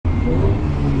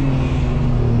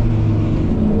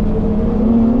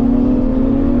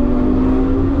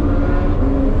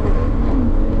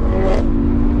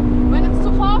When it's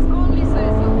too fast, only say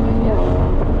something,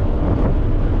 yeah.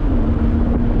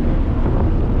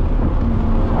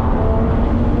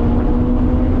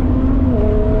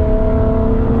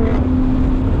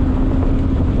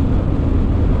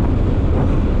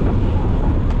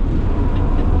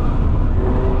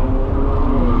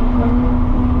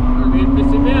 Ein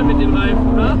bisschen mehr mit den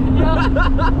Reifen, ne? Ja.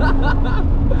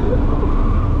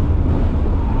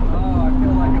 Oh, I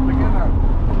feel like a beginner.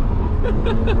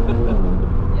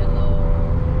 Yellow.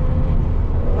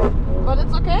 But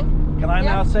it's okay? Can I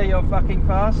now say you're fucking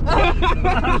fast?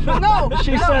 No!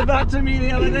 She said that to me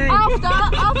the other day. After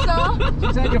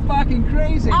She said you're fucking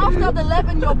crazy. after the lap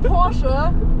in your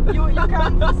Porsche, you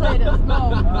can't say this.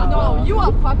 No, you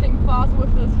are fucking fast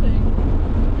with this thing.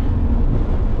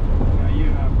 Yeah, you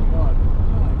have God.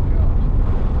 My God.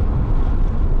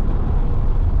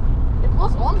 It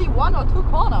was only 1 or 2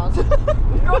 corners.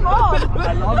 Come on!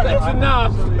 I love it. That's I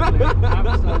enough.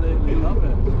 absolutely love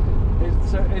it.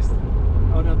 It's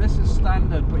oh no, this is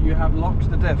standard, but you have locked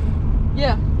the diff.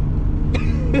 Yeah.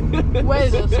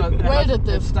 Welded. So it has- Welded It's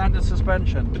this. standard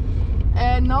suspension.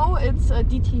 No, it's a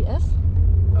DTS.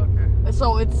 Okay.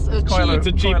 So it's a quite cheap. It's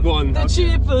a cheap one. The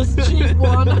cheapest cheap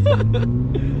one.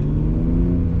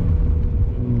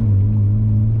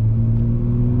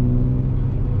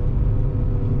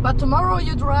 But tomorrow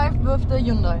you drive with the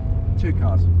Hyundai. 2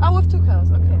 cars. Ah, with 2 cars,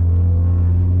 okay.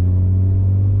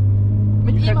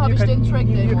 Mit ihm habe ich den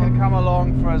Trackday. You can come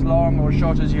along for as long or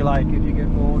short as you like if you get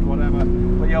bored, whatever.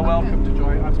 But you're welcome to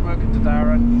join. I've spoken to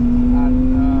Darren,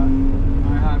 and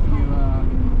I have you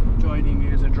joining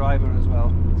me as a driver as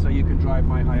well, so you can drive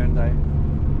my Hyundai.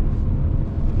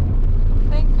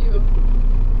 Thank you.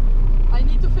 I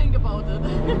need to think about it.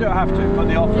 You don't have to, but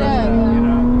the offer is Yeah, there, yeah. you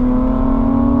know.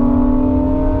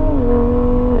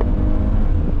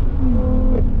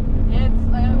 It's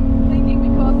thinking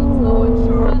because it's no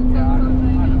insurance Yeah, I and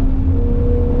something. know.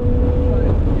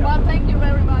 Yeah. But thank you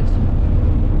very much.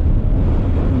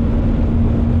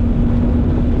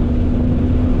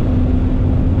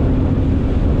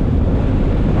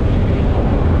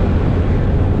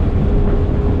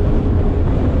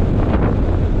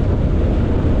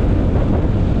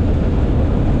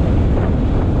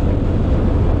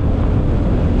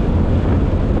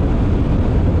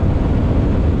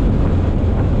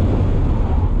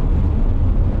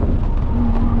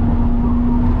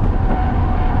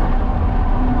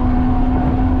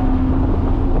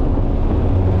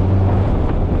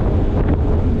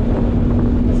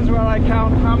 This is where I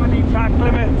count how many track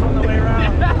limits on the way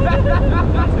around.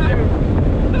 That's two.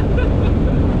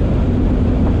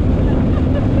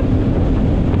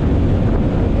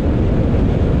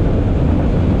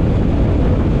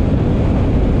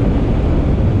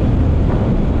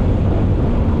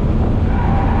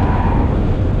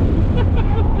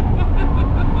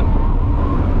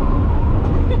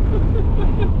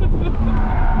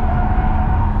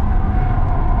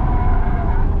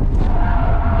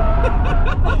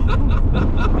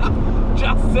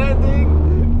 Just sending.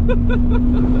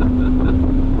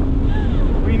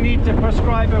 We need to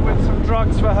prescribe her with some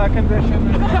drugs for her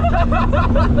condition.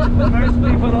 Most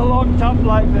people are locked up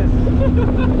like this.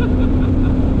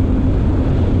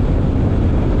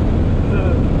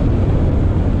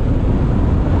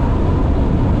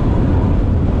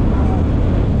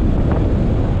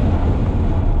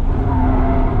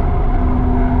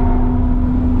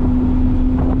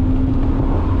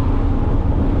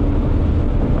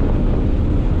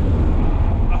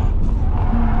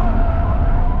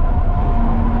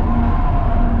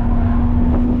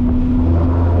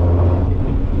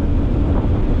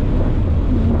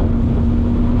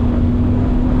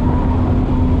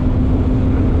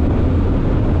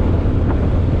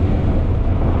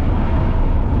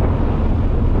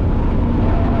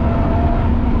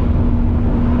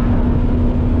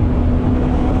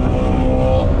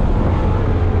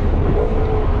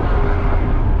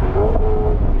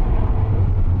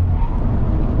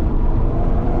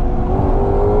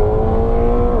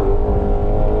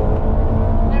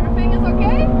 Everything is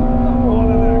okay? All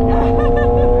of them.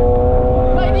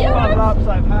 Bei dir? Funlaps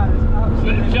I've had is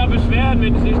absolutely. Ich habe Beschwerden,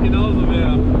 wenn es nicht genauso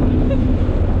wäre.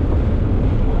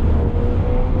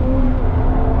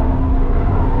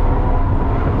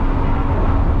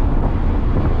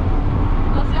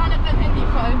 Lass ja nicht dein Handy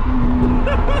fallen.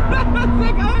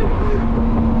 Sehr geil.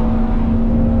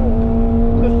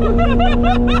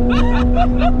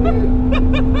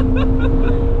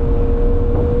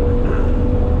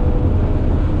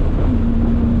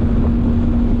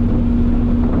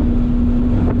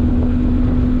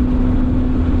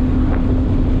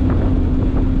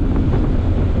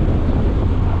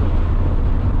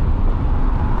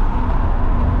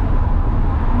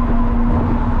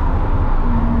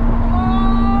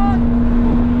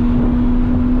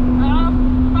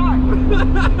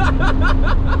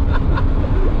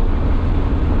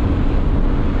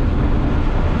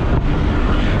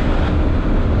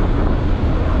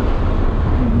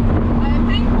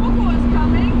 think Coco is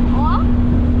coming, or?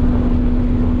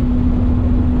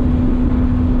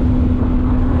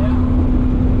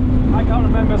 Yeah. I can't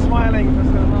remember smiling for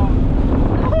so long.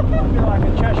 I feel like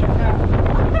a Cheshire cat.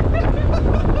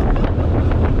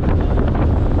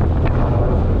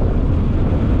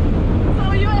 So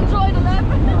you enjoy the lap?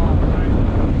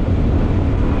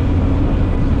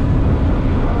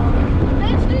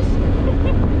 Tatsächlich.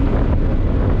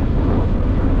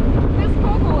 This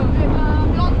Coco,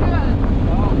 blonde girl.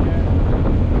 Oh, okay.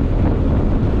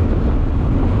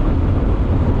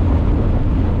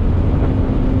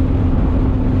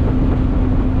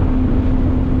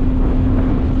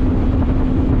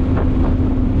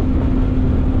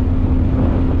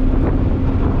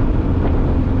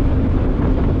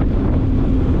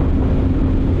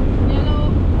 Yellow.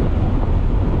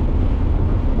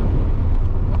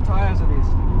 What tyres are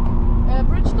these?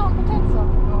 Bridgestone Potenza.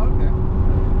 Oh, okay.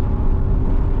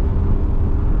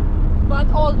 But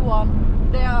old one.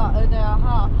 They are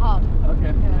hard.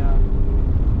 Okay. Yeah.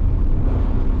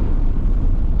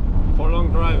 For long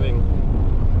driving.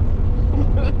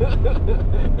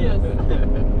 Yes.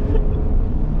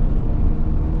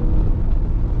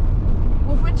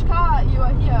 With which car you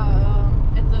are here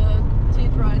at the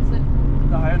teeth rides in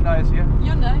The Hyundai is here.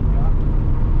 Hyundai? Yeah.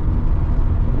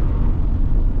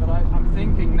 But I'm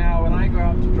thinking now when I go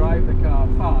out to drive the car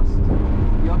fast,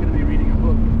 you're going to be reading a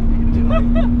book. You're going to be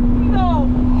like, No.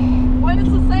 When it's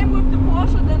the same with the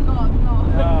Porsche, then not. No.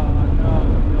 no,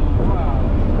 wow.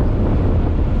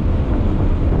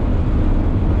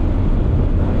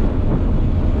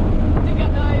 The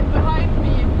guy behind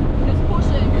me is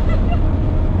pushing.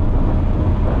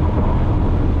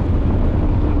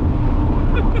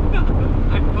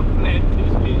 Einfach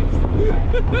blendlich liest.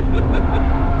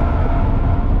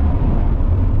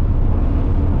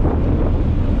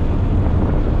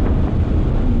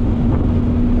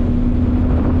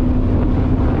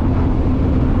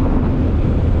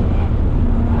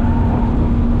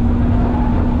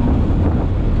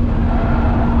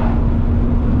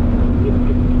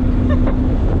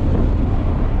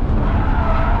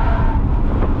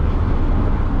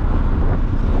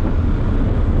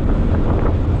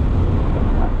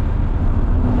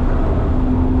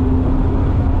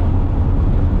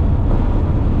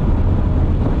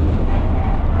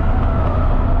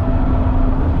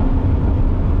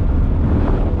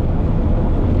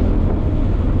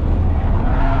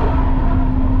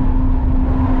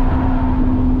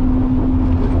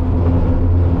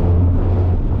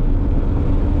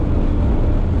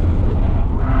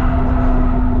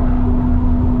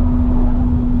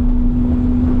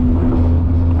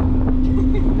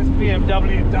 This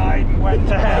BMW died and went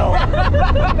to hell.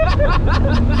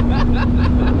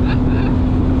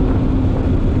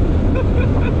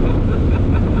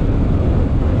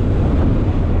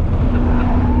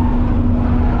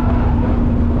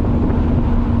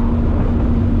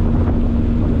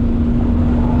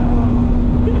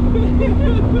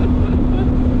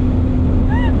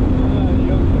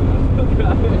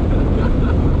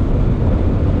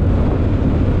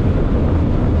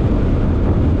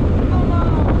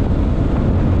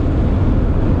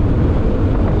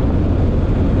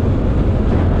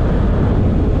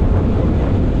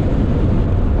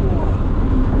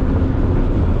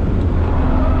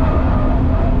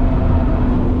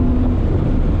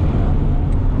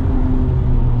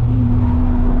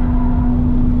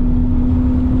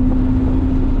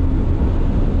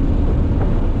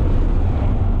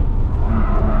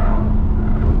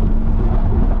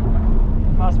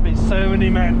 Must be so many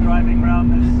men driving around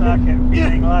this circuit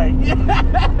feeling like, you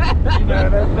know,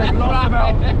 they've lost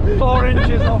about 4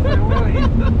 inches off their willy,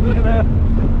 you know.